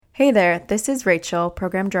Hey there, this is Rachel,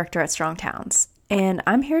 Program Director at Strong Towns, and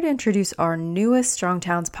I'm here to introduce our newest Strong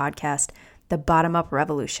Towns podcast, The Bottom Up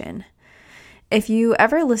Revolution. If you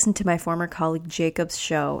ever listened to my former colleague Jacob's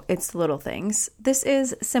show, It's the Little Things, this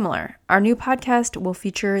is similar. Our new podcast will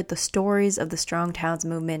feature the stories of the Strong Towns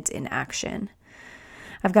movement in action.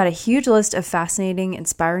 I've got a huge list of fascinating,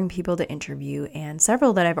 inspiring people to interview, and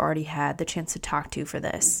several that I've already had the chance to talk to for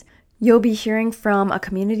this. You'll be hearing from a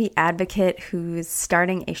community advocate who's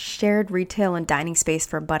starting a shared retail and dining space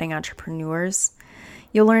for budding entrepreneurs.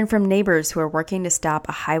 You'll learn from neighbors who are working to stop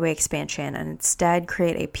a highway expansion and instead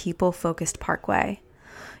create a people-focused parkway.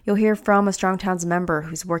 You'll hear from a Strong Towns member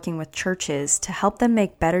who's working with churches to help them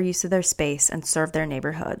make better use of their space and serve their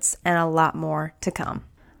neighborhoods, and a lot more to come.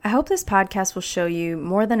 I hope this podcast will show you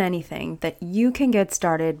more than anything that you can get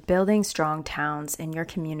started building strong towns in your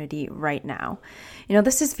community right now. You know,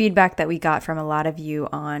 this is feedback that we got from a lot of you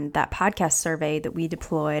on that podcast survey that we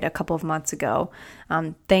deployed a couple of months ago.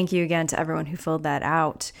 Thank you again to everyone who filled that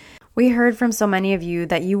out. We heard from so many of you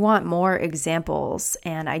that you want more examples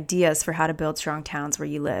and ideas for how to build strong towns where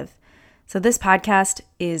you live. So this podcast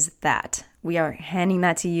is that. We are handing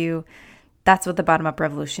that to you. That's what the Bottom Up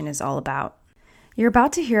Revolution is all about. You're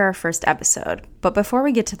about to hear our first episode, but before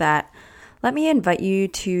we get to that, let me invite you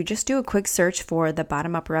to just do a quick search for the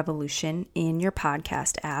Bottom Up Revolution in your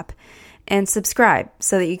podcast app and subscribe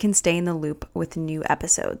so that you can stay in the loop with new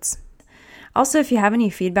episodes. Also, if you have any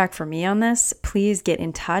feedback for me on this, please get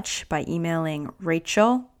in touch by emailing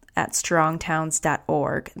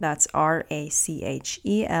Rachel@strongtowns.org. That's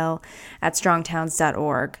RACHEL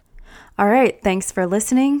 @strongtowns.org. All right, thanks for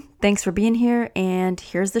listening. Thanks for being here, and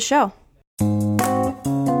here's the show.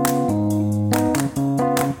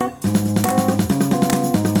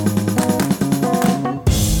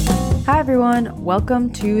 Hi everyone, welcome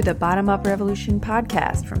to the Bottom Up Revolution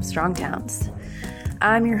podcast from Strong Towns.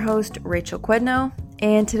 I'm your host, Rachel Quidno,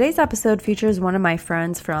 and today's episode features one of my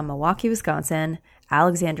friends from Milwaukee, Wisconsin,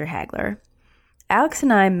 Alexandra Hagler. Alex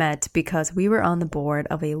and I met because we were on the board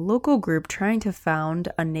of a local group trying to found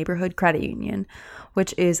a neighborhood credit union,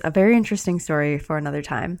 which is a very interesting story for another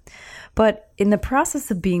time. But in the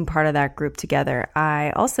process of being part of that group together,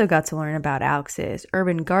 I also got to learn about Alex's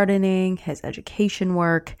urban gardening, his education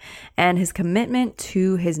work, and his commitment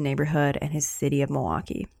to his neighborhood and his city of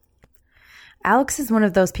Milwaukee. Alex is one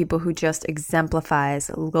of those people who just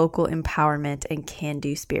exemplifies local empowerment and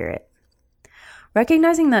can-do spirit.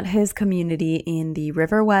 Recognizing that his community in the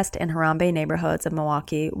River West and Harambe neighborhoods of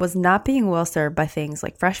Milwaukee was not being well served by things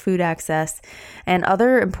like fresh food access and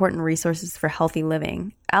other important resources for healthy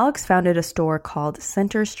living, Alex founded a store called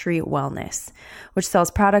Center Street Wellness, which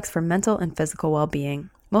sells products for mental and physical well-being,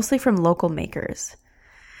 mostly from local makers.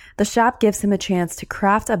 The shop gives him a chance to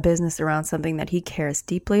craft a business around something that he cares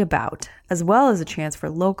deeply about, as well as a chance for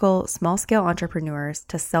local, small-scale entrepreneurs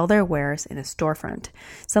to sell their wares in a storefront,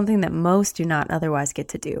 something that most do not otherwise get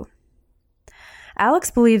to do.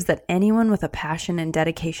 Alex believes that anyone with a passion and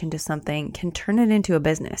dedication to something can turn it into a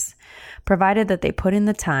business, provided that they put in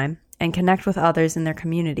the time and connect with others in their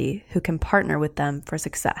community who can partner with them for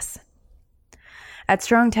success. At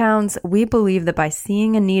Strong Towns, we believe that by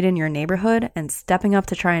seeing a need in your neighborhood and stepping up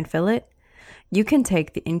to try and fill it, you can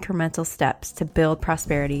take the incremental steps to build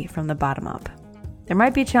prosperity from the bottom up. There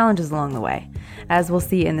might be challenges along the way, as we'll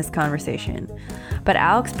see in this conversation, but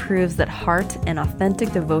Alex proves that heart and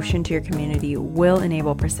authentic devotion to your community will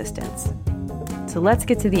enable persistence. So let's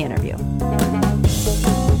get to the interview.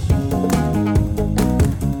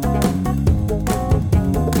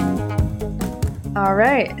 All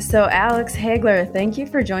right, so Alex Hagler, thank you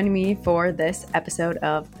for joining me for this episode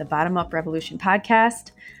of the Bottom Up Revolution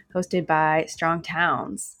podcast, hosted by Strong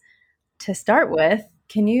Towns. To start with,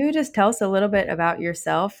 can you just tell us a little bit about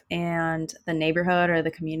yourself and the neighborhood or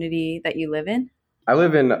the community that you live in? I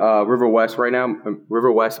live in River West right now,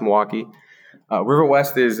 River West, Milwaukee. River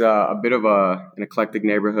West is a bit of an eclectic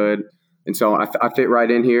neighborhood, and so I fit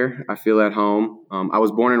right in here. I feel at home. I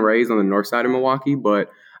was born and raised on the north side of Milwaukee,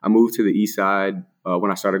 but I moved to the east side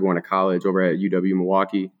when I started going to college over at UW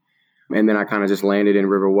Milwaukee. And then I kind of just landed in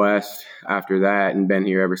River West after that and been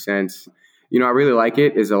here ever since. You know, I really like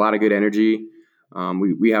it. It's a lot of good energy.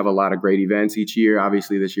 We have a lot of great events each year.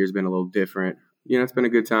 Obviously, this year's been a little different. You know, it's been a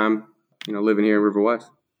good time, living here in River West.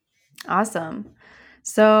 Awesome.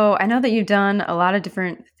 So I know that you've done a lot of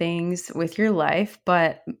different things with your life,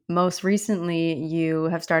 but most recently you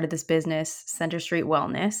have started this business, Center Street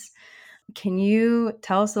Wellness. Can you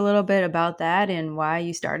tell us a little bit about that and why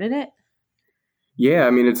you started it? Yeah, I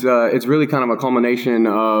mean, it's really kind of a culmination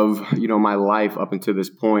of, my life up until this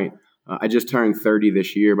point. I just turned 30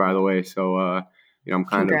 this year, by the way. So, I'm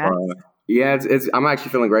kind Congrats. of, Yeah, I'm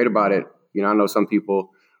actually feeling great about it. I know some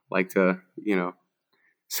people like to,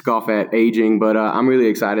 scoff at aging, but I'm really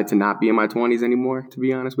excited to not be in my 20s anymore, to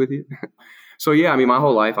be honest with you. So, yeah, I mean, my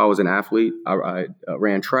whole life I was an athlete. I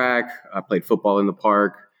ran track. I played football in the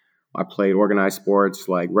park. I played organized sports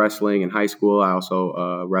like wrestling in high school. I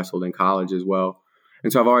also wrestled in college as well.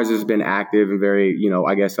 And so I've always just been active and very,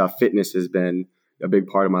 I guess fitness has been a big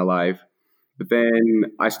part of my life. But then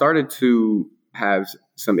I started to have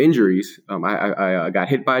some injuries. I got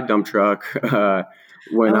hit by a dump truck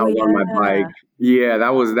when I Oh was on my yeah. bike. Yeah,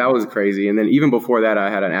 that was crazy. And then even before that, I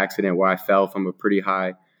had an accident where I fell from a pretty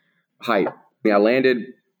high height. I landed,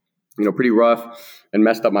 pretty rough and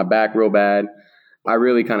messed up my back real bad. I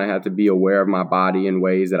really kind of had to be aware of my body in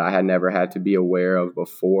ways that I had never had to be aware of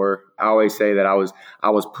before. I always say that I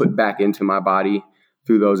was put back into my body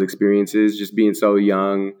through those experiences, just being so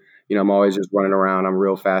young. I'm always just running around. I'm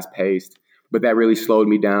real fast paced, but that really slowed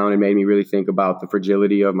me down and made me really think about the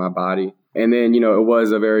fragility of my body. And then, it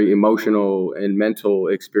was a very emotional and mental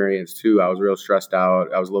experience too. I was real stressed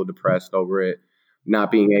out. I was a little depressed over it,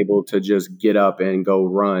 not being able to just get up and go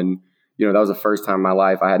run. That was the first time in my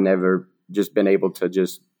life I had never just been able to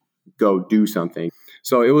just go do something.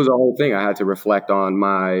 So it was a whole thing. I had to reflect on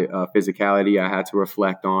my physicality. I had to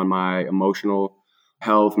reflect on my emotional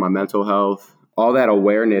health, my mental health, all that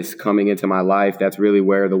awareness coming into my life. That's really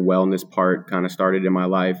where the wellness part kind of started in my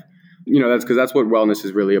life. That's because that's what wellness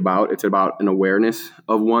is really about. It's about an awareness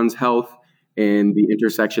of one's health and the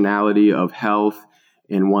intersectionality of health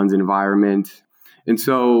in one's environment. And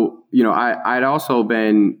so, I'd also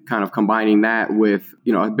been kind of combining that with,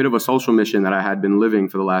 a bit of a social mission that I had been living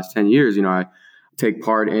for the last 10 years. I take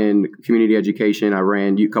part in community education. I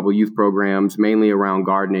ran a couple of youth programs, mainly around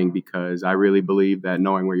gardening, because I really believe that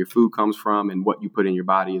knowing where your food comes from and what you put in your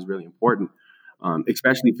body is really important,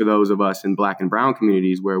 especially for those of us in Black and brown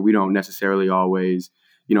communities where we don't necessarily always,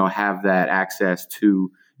 have that access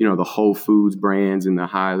to, the Whole Foods brands and the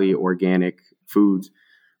highly organic foods.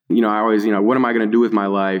 I always, what am I going to do with my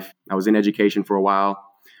life? I was in education for a while,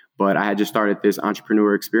 but I had just started this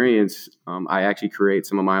entrepreneur experience. I actually create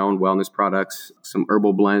some of my own wellness products, some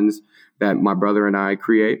herbal blends that my brother and I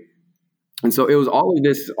create. And so it was all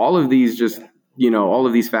of these just, all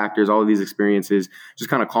of these factors, all of these experiences just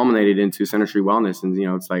kind of culminated into Center Street Wellness. And,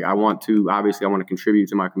 it's like, I want to contribute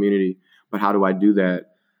to my community, but how do I do that?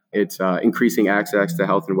 It's increasing access to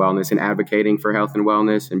health and wellness and advocating for health and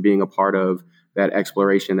wellness and being a part of that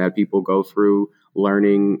exploration that people go through,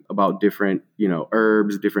 learning about different,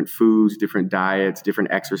 herbs, different foods, different diets, different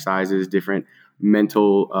exercises, different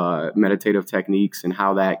mental, meditative techniques, and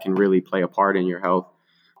how that can really play a part in your health.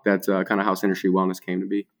 That's kind of how Center Street Wellness came to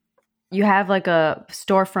be. You have like a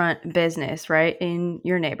storefront business, right, in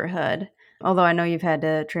your neighborhood. Although I know you've had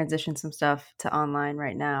to transition some stuff to online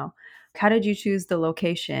right now. How did you choose the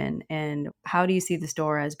location, and how do you see the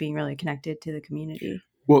store as being really connected to the community?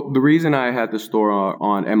 Well, the reason I had the store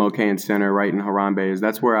on MLK and Center right in Harambe is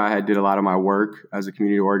that's where I did a lot of my work as a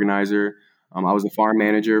community organizer. I was a farm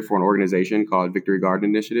manager for an organization called Victory Garden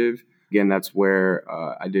Initiative. Again, that's where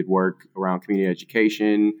I did work around community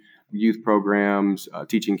education, youth programs,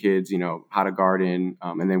 teaching kids, how to garden.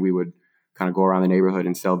 And then we would kind of go around the neighborhood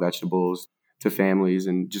and sell vegetables to families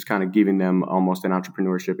and just kind of giving them almost an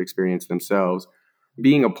entrepreneurship experience themselves.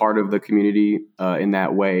 Being a part of the community in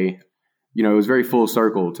that way, it was very full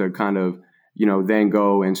circle to kind of, then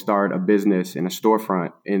go and start a business in a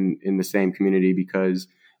storefront in the same community because,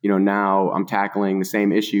 now I'm tackling the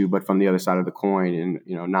same issue, but from the other side of the coin and,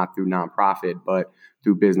 not through nonprofit, but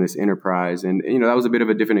through business enterprise. And, that was a bit of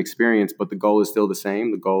a different experience, but the goal is still the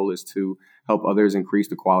same. The goal is to help others increase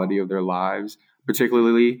the quality of their lives,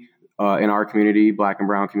 particularly in our community, Black and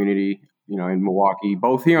brown community, in Milwaukee,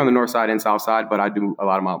 both here on the north side and south side, but I do a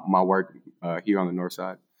lot of my work here on the north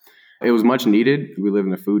side. It was much needed. We live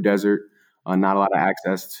in a food desert, not a lot of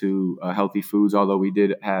access to healthy foods, although we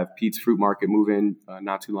did have Pete's Fruit Market move in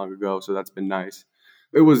not too long ago. So that's been nice.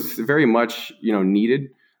 It was very much, needed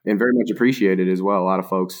and very much appreciated as well. A lot of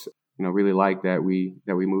folks, really like that we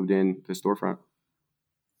moved in the storefront.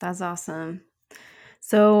 That's awesome.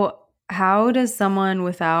 So how does someone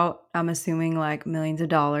without, I'm assuming like millions of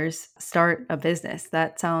dollars, start a business?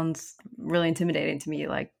 That sounds really intimidating to me,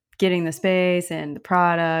 like getting the space and the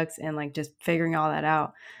products and like just figuring all that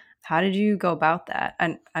out. How did you go about that?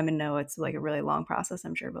 And I mean, no, it's like a really long process,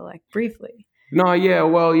 I'm sure, but like briefly. No, yeah,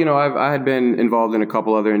 well, I had been involved in a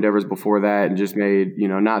couple other endeavors before that and just made,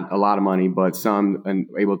 not a lot of money, but some and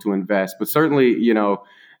able to invest. But certainly,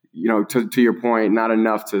 to your point, not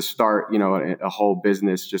enough to start, a whole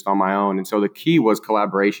business just on my own. And so the key was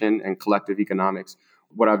collaboration and collective economics.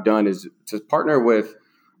 What I've done is to partner with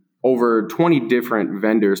over 20 different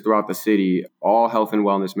vendors throughout the city, all health and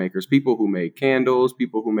wellness makers, people who make candles,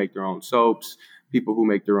 people who make their own soaps, people who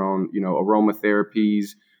make their own, aromatherapies,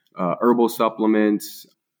 herbal supplements,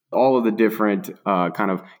 all of the different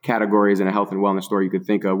kind of categories in a health and wellness store you could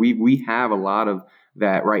think of. We have a lot of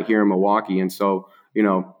that right here in Milwaukee. And so,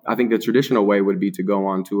 I think the traditional way would be to go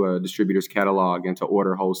onto a distributor's catalog and to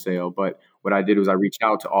order wholesale. But what I did was I reached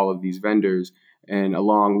out to all of these vendors, and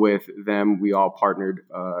along with them, we all partnered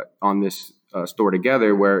on this store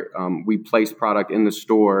together where we placed product in the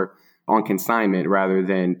store on consignment rather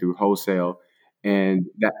than through wholesale. And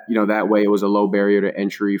that way it was a low barrier to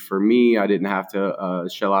entry for me. I didn't have to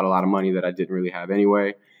shell out a lot of money that I didn't really have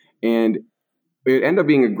anyway. And it ended up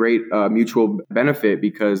being a great mutual benefit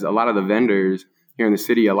because a lot of the vendors here in the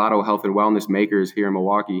city, a lot of health and wellness makers here in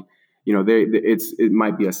Milwaukee, it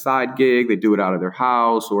might be a side gig. They do it out of their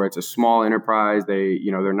house, or it's a small enterprise.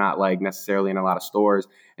 They're not like necessarily in a lot of stores,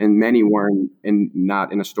 and many weren't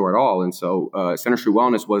not in a store at all. And so Center Street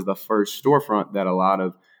Wellness was the first storefront that a lot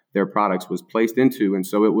of their products was placed into. And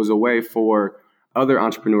so it was a way for other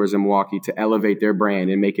entrepreneurs in Milwaukee to elevate their brand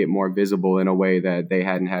and make it more visible in a way that they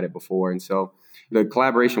hadn't had it before. And so the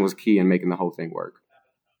collaboration was key in making the whole thing work.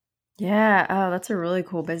 Yeah. Oh, that's a really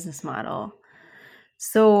cool business model.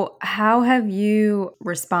 So how have you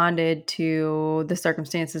responded to the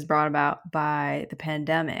circumstances brought about by the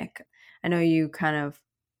pandemic? I know you kind of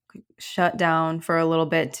shut down for a little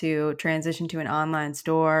bit to transition to an online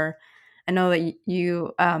store. I know that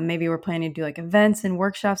you maybe were planning to do like events and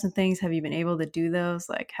workshops and things. Have you been able to do those?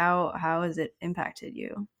 Like how has it impacted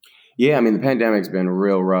you? Yeah, I mean, the pandemic's been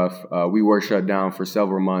real rough. We were shut down for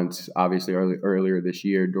several months, obviously earlier this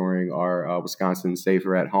year during our Wisconsin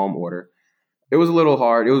Safer at Home order. It was a little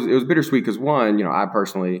hard. It was bittersweet because one, I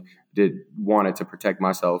personally did wanted to protect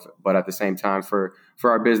myself, but at the same time, for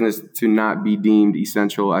our business to not be deemed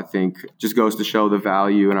essential, I think just goes to show the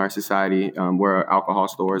value in our society where alcohol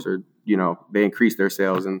stores are, they increased their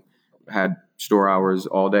sales and had store hours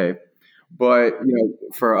all day. But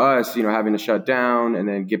for us, having to shut down and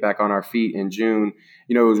then get back on our feet in June,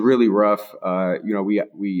 it was really rough.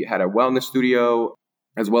 We had a wellness studio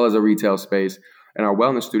as well as a retail space. In our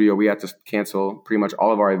wellness studio, we had to cancel pretty much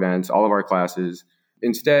all of our events, all of our classes.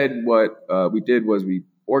 Instead, what we did was we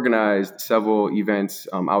organized several events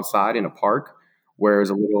outside in a park where it was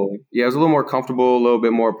it was a little more comfortable, a little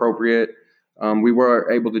bit more appropriate. We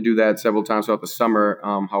were able to do that several times throughout the summer.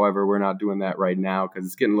 However, we're not doing that right now because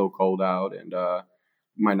it's getting a little cold out and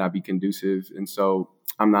might not be conducive. And so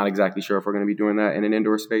I'm not exactly sure if we're going to be doing that in an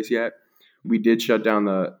indoor space yet. We did shut down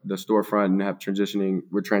the storefront and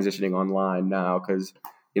we're transitioning online now because,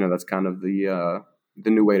 that's kind of the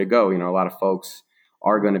new way to go. A lot of folks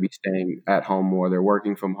are going to be staying at home more. They're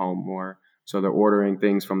working from home more. So they're ordering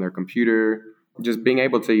things from their computer. Just being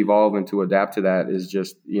able to evolve and to adapt to that is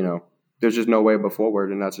just, there's just no way but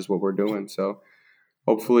forward. And that's just what we're doing. So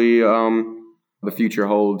hopefully the future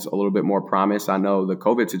holds a little bit more promise. I know the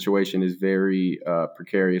COVID situation is very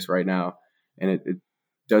precarious right now, and it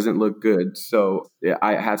doesn't look good. So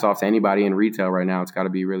hats off to anybody in retail right now. It's got to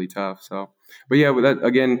be really tough. So, but yeah, with that,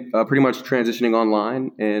 again, pretty much transitioning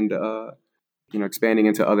online and, expanding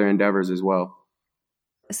into other endeavors as well.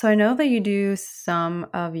 So I know that you do some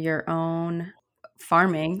of your own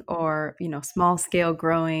farming or, small scale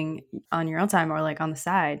growing on your own time or like on the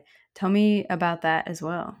side. Tell me about that as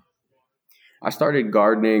well. I started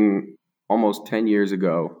gardening almost 10 years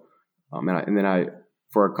ago. And then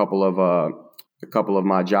for a couple of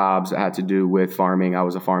my jobs had to do with farming. I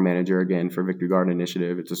was a farm manager again for Victory Garden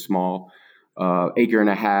Initiative. It's a small acre and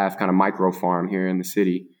a half kind of micro farm here in the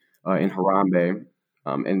city in Harambe.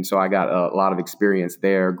 And so I got a lot of experience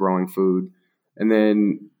there growing food. And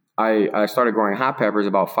then I started growing hot peppers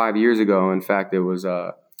about 5 years ago. In fact, there was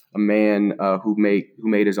a man who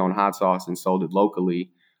made his own hot sauce and sold it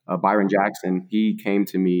locally, Byron Jackson. He came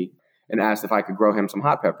to me and asked if I could grow him some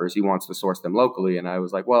hot peppers. He wants to source them locally. And I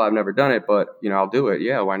was like, well, I've never done it, but I'll do it.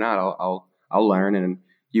 Yeah, why not? I'll learn. And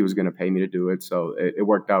he was going to pay me to do it. So it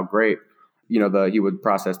worked out great. He would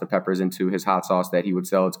process the peppers into his hot sauce that he would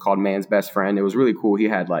sell. It's called Man's Best Friend. It was really cool. He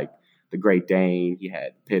had like the Great Dane, he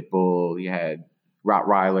had Pitbull, he had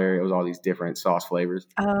Rottweiler. It was all these different sauce flavors.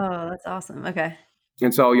 Oh, that's awesome. Okay.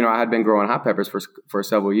 And so, I had been growing hot peppers for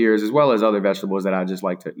several years, as well as other vegetables that I just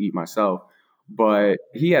like to eat myself. But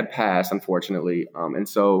he had passed, unfortunately. And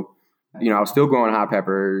so, I was still growing hot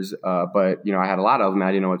peppers, but, I had a lot of them. I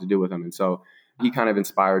didn't know what to do with them. And so he kind of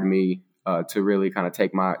inspired me to really kind of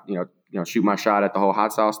take my, shoot my shot at the whole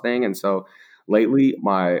hot sauce thing. And so lately,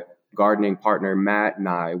 my gardening partner, Matt, and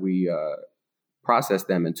I, we process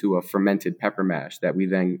them into a fermented pepper mash that we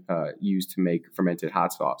then use to make fermented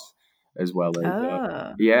hot sauce, as well as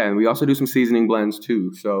Oh, yeah, and we also do some seasoning blends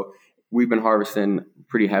too. So we've been harvesting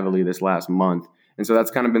pretty heavily this last month. And so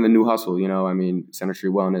that's kind of been the new hustle, I mean, Center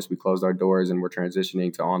Street Wellness, we closed our doors and we're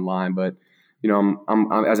transitioning to online. But, I'm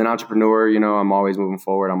as an entrepreneur, I'm always moving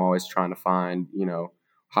forward. I'm always trying to find,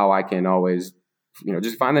 how I can always,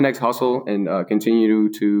 just find the next hustle and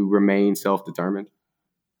continue to remain self-determined.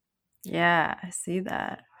 yeah, I see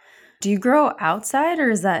that. Do you grow outside or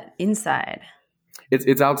is that inside?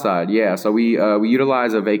 It's outside, yeah. So we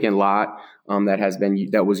utilize a vacant lot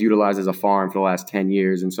that was utilized as a farm for the last 10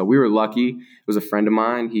 years, and so we were lucky. It was a friend of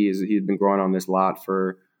mine. He had been growing on this lot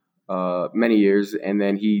for many years, and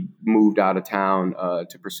then he moved out of town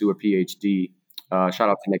to pursue a PhD. Shout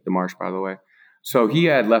out to Nick DeMarsh, by the way. So he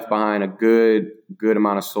had left behind a good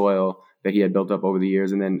amount of soil that he had built up over the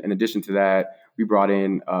years, and then in addition to that, we brought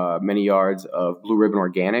in many yards of Blue Ribbon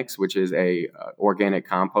Organics, which is a organic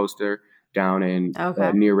composter down in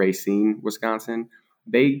near Racine, Wisconsin.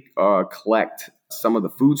 They collect some of the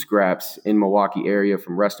food scraps in Milwaukee area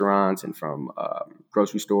from restaurants and from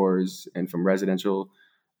grocery stores and from residential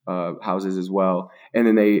houses as well. And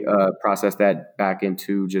then they process that back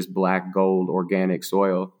into just black gold organic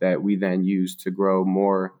soil that we then use to grow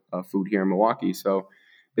more food here in Milwaukee. So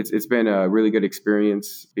it's been a really good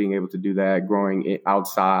experience being able to do that, growing it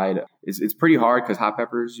outside. It's pretty hard because hot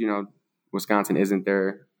peppers, Wisconsin isn't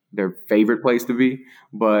their favorite place to be,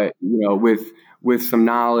 but with some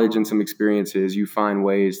knowledge and some experiences, you find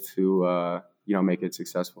ways to make it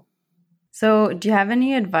successful. So do you have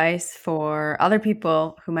any advice for other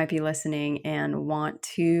people who might be listening and want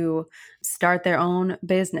to start their own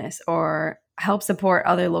business or help support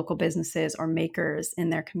other local businesses or makers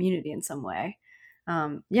in their community in some way?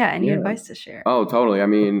 Any advice to share? Oh, totally. I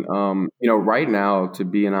mean, right now to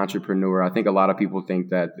be an entrepreneur, I think a lot of people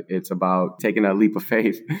think that it's about taking a leap of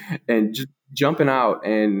faith and just jumping out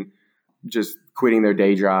and just quitting their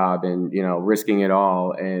day job and, risking it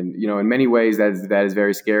all. And, in many ways that is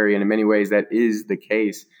very scary. And in many ways that is the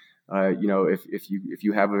case. If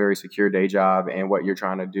you have a very secure day job and what you're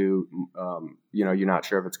trying to do, you're not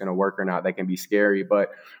sure if it's going to work or not, that can be scary.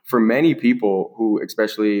 But for many people who,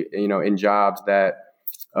 especially, in jobs that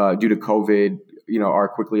due to COVID, are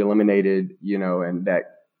quickly eliminated, and that,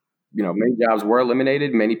 many jobs were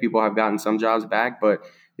eliminated. Many people have gotten some jobs back. But,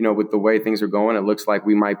 with the way things are going, it looks like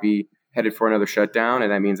we might be headed for another shutdown.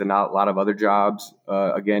 And that means a lot of other jobs,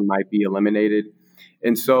 again, might be eliminated.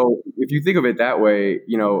 And so if you think of it that way,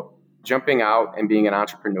 jumping out and being an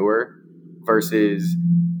entrepreneur versus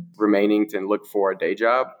remaining to look for a day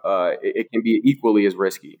job, it can be equally as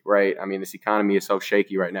risky, right? I mean, this economy is so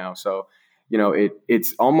shaky right now. So,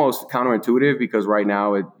 it's almost counterintuitive because right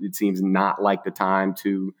now it seems not like the time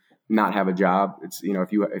to not have a job. It's,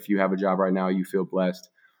 if you have a job right now, you feel blessed.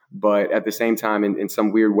 But at the same time, in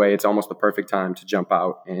some weird way, it's almost the perfect time to jump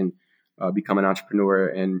out and become an entrepreneur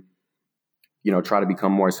and, try to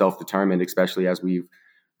become more self-determined, especially as we've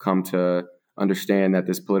come to understand that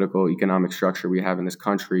this political economic structure we have in this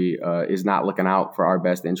country is not looking out for our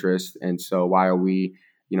best interest. And so why are we,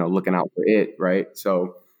 looking out for it, right?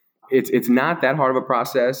 So it's not that hard of a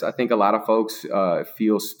process. I think a lot of folks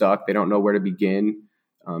feel stuck. They don't know where to begin.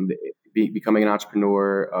 Becoming an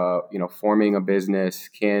entrepreneur, forming a business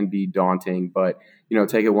can be daunting, but,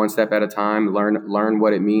 take it one step at a time, learn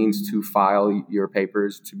what it means to file your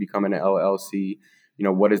papers to become an LLC.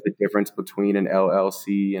 What is the difference between an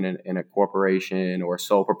LLC and a corporation or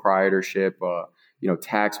sole proprietorship,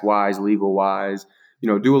 tax wise, legal wise,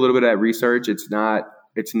 do a little bit of that research.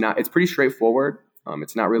 It's pretty straightforward.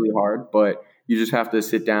 It's not really hard, but you just have to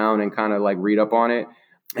sit down and kind of like read up on it.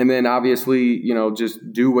 And then obviously, just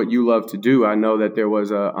do what you love to do. I know that there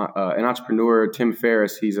was an entrepreneur, Tim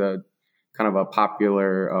Ferriss. He's a kind of a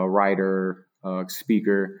popular writer,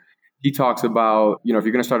 speaker. He talks about, if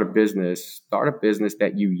you're going to start a business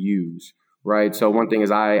that you use, right? So one thing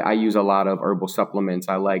is I use a lot of herbal supplements.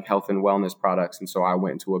 I like health and wellness products. And so I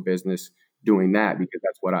went into a business doing that because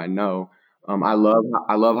that's what I know. I love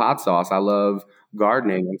hot sauce. I love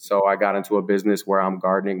gardening. And so I got into a business where I'm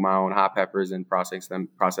gardening my own hot peppers and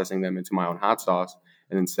processing them into my own hot sauce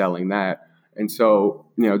and then selling that. And so,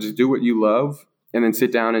 just do what you love and then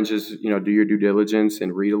sit down and just, do your due diligence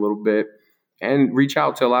and read a little bit and reach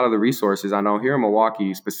out to a lot of the resources. I know here in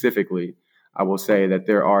Milwaukee specifically, I will say that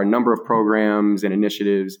there are a number of programs and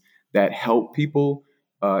initiatives that help people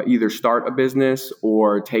either start a business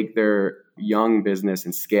or take their young business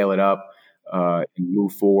and scale it up and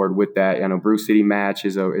move forward with that. I know Brew City Match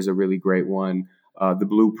is a really great one. The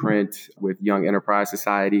Blueprint with Young Enterprise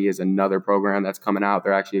Society is another program that's coming out.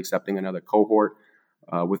 They're actually accepting another cohort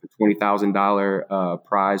with a $20,000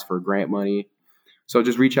 prize for grant money. So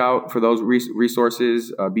just reach out for those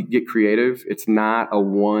resources. Get creative. It's not a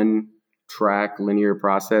one-track linear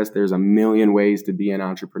process. There's a million ways to be an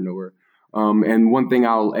entrepreneur. And one thing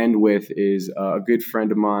I'll end with is a good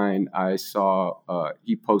friend of mine. I saw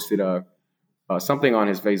he posted something on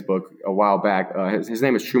his Facebook a while back. His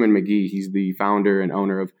name is Truman McGee. He's the founder and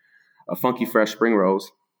owner of Funky Fresh Spring Rolls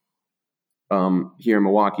here in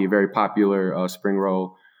Milwaukee, a very popular spring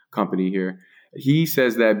roll company here. He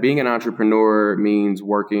says that being an entrepreneur means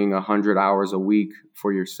working 100 hours a week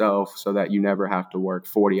for yourself so that you never have to work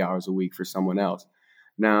 40 hours a week for someone else.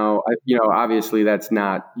 Now, obviously that's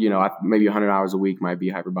not, maybe 100 hours a week might be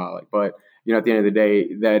hyperbolic, but, at the end of the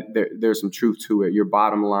day, that there's some truth to it. You're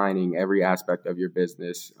bottom lining every aspect of your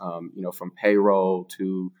business, from payroll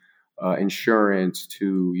to insurance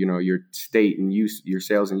to, your state and your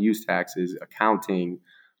sales and use taxes, accounting,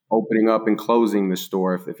 opening up and closing the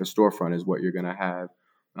store if a storefront is what you're going to have.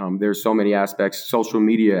 There's so many aspects, social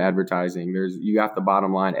media advertising, you have to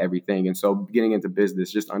bottom line everything. And so getting into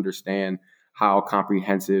business, just understand how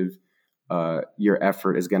comprehensive your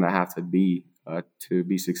effort is going to have to be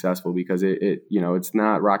successful, because it's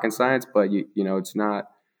not rocket science, but it's not,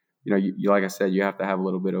 like I said, you have to have a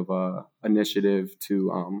little bit of initiative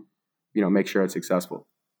to, make sure it's successful.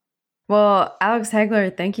 Well, Alex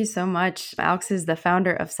Hegler, thank you so much. Alex is the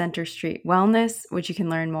founder of Center Street Wellness, which you can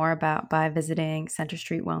learn more about by visiting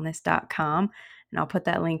centerstreetwellness.com. And I'll put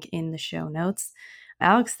that link in the show notes.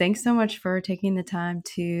 Alex, thanks so much for taking the time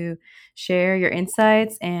to share your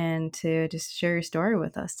insights and to just share your story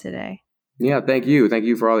with us today. Yeah, thank you. Thank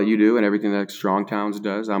you for all that you do and everything that Strong Towns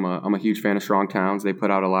does. I'm a huge fan of Strong Towns. They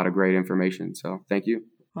put out a lot of great information. So thank you.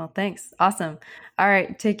 Well, thanks. Awesome. All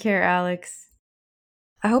right. Take care, Alex.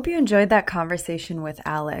 I hope you enjoyed that conversation with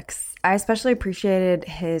Alex. I especially appreciated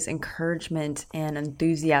his encouragement and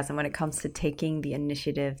enthusiasm when it comes to taking the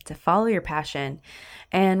initiative to follow your passion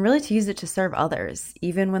and really to use it to serve others,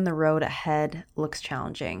 even when the road ahead looks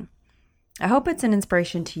challenging. I hope it's an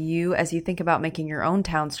inspiration to you as you think about making your own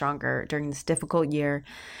town stronger during this difficult year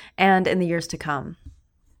and in the years to come.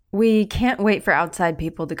 We can't wait for outside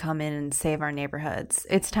people to come in and save our neighborhoods.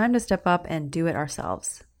 It's time to step up and do it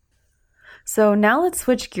ourselves. So now let's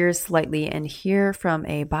switch gears slightly and hear from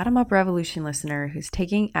a Bottom Up Revolution listener who's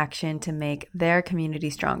taking action to make their community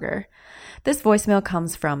stronger. This voicemail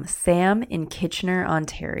comes from Sam in Kitchener,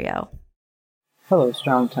 Ontario. Hello,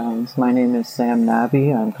 Strong Towns. My name is Sam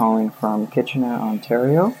Nabby. I'm calling from Kitchener,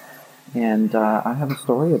 Ontario, and I have a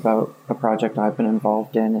story about a project I've been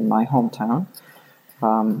involved in my hometown,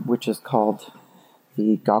 which is called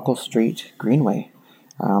the Goggle Street Greenway.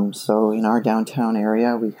 So in our downtown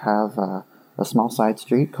area, we have a small side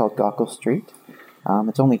street called Goggle Street.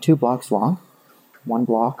 It's only 2 blocks long. One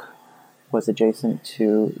block was adjacent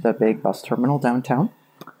to the big bus terminal downtown,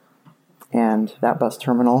 and that bus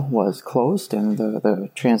terminal was closed, and the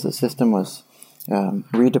transit system was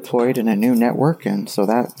redeployed in a new network, and so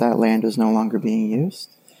that land is no longer being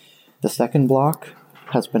used. The second block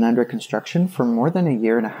has been under construction for more than a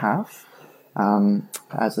year and a half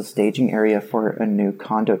as a staging area for a new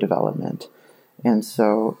condo development. And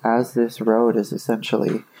so as this road is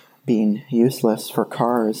essentially being useless for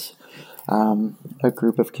cars, a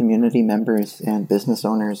group of community members and business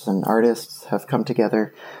owners and artists have come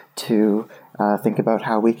together to think about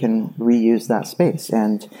how we can reuse that space.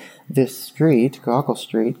 And this street, Goggle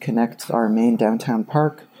Street, connects our main downtown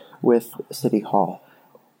park with City Hall.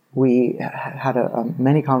 We had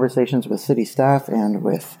many conversations with city staff and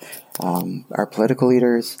with our political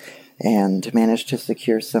leaders, and managed to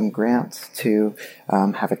secure some grants to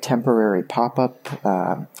have a temporary pop-up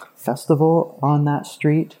festival on that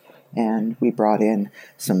street. And we brought in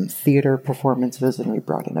some theater performances, and we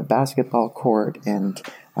brought in a basketball court, and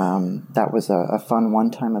that was a fun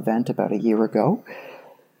one-time event about a year ago.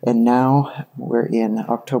 And now we're in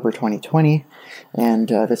October 2020, and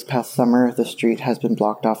this past summer the street has been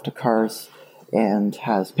blocked off to cars and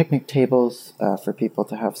has picnic tables for people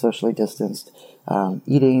to have socially distanced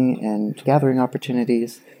eating and gathering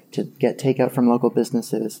opportunities, to get takeout from local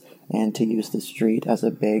businesses, and to use the street as a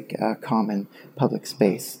big common public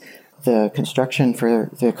space. The construction for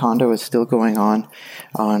the condo is still going on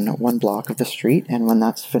one block of the street, and when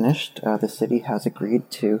that's finished, the city has agreed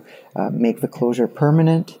to make the closure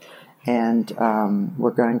permanent, and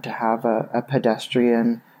we're going to have a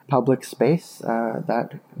pedestrian public space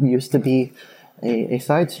that used to be a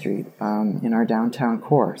side street in our downtown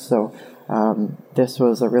core. So this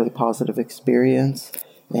was a really positive experience,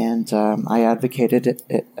 And I advocated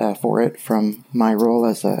for it from my role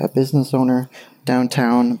as a business owner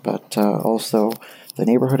downtown, but also the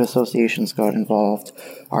neighborhood associations got involved,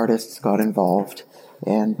 artists got involved,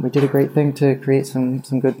 and we did a great thing to create some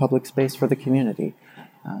good public space for the community.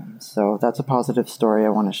 So that's a positive story I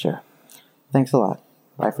want to share. Thanks a lot.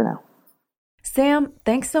 Bye for now. Sam,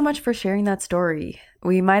 thanks so much for sharing that story.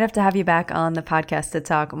 We might have to have you back on the podcast to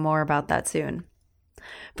talk more about that soon.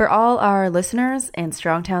 For all our listeners and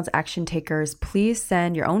Strong Towns action takers, please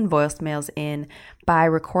send your own voicemails in by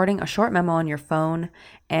recording a short memo on your phone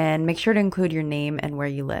and make sure to include your name and where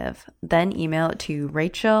you live. Then email it to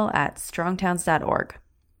rachel@strongtowns.org.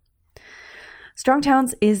 Strong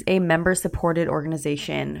Towns is a member-supported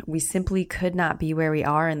organization. We simply could not be where we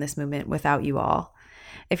are in this movement without you all.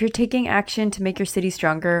 If you're taking action to make your city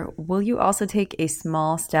stronger, will you also take a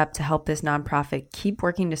small step to help this nonprofit keep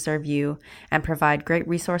working to serve you and provide great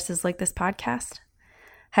resources like this podcast?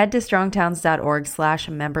 Head to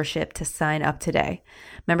strongtowns.org/membership to sign up today.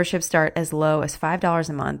 Memberships start as low as $5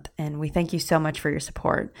 a month, and we thank you so much for your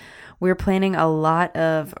support. We're planning a lot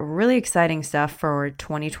of really exciting stuff for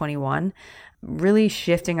 2021. Really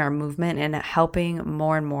shifting our movement and helping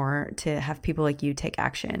more and more to have people like you take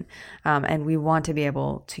action. And we want to be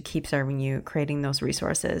able to keep serving you, creating those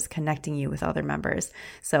resources, connecting you with other members.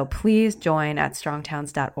 So please join at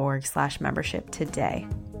strongtowns.org/membership today.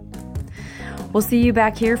 We'll see you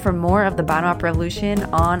back here for more of the Bottom Up Revolution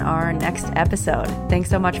on our next episode.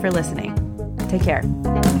 Thanks so much for listening. Take care.